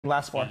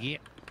Last for? Yeah.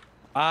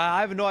 I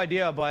have no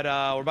idea, but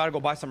we're about to go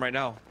buy some right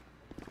now.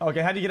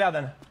 Okay, how do you get out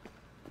then?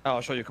 Oh,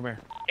 I'll show you. Come here.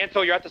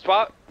 Ansel, you're at the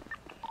spot?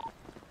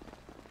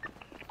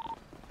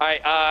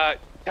 Alright,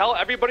 tell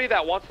everybody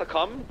that wants to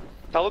come,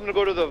 tell them to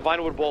go to the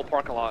Vinewood Bowl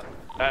parking lot.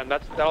 And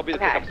that'll be the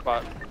pickup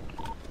spot.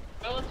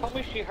 Bella told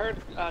me she heard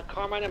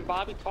Carmine and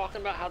Bobby talking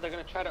about how they're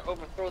gonna try to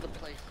overthrow the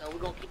place, so we're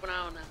gonna keep an eye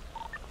on that.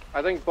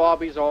 I think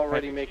Bobby's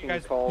already making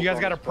calls. You guys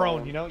got a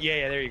prone, phone. you know?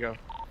 Yeah, there you go.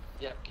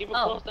 Yeah, keep a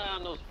close eye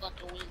on those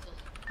fucking weasels.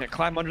 Yeah,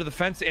 climb under the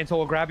fence. Ansel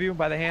will grab you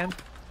by the hand.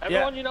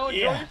 Everyone, you know,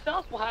 enjoy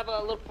yourselves. We'll have a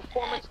little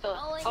performance to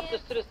help the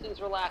citizens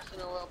relax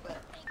in a little bit.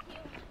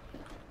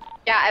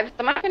 Yeah, if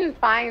someone can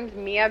find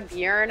Mia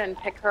Bjorn and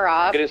pick her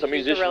up, Get us some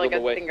she's a musicians really on the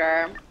good way.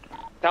 singer.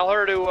 Tell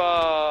her to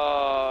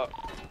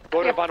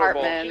go to Vinewood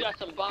Bowl. She got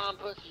some bomb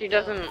pussy. She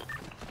doesn't.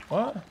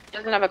 What? She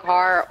doesn't have a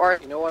car or.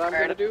 You know what I'm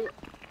gonna do?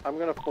 I'm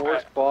gonna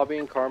force Bobby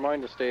and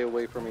Carmine to stay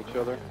away from each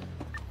other.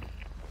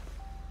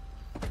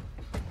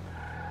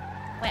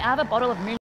 Wait, I have a bottle of moon.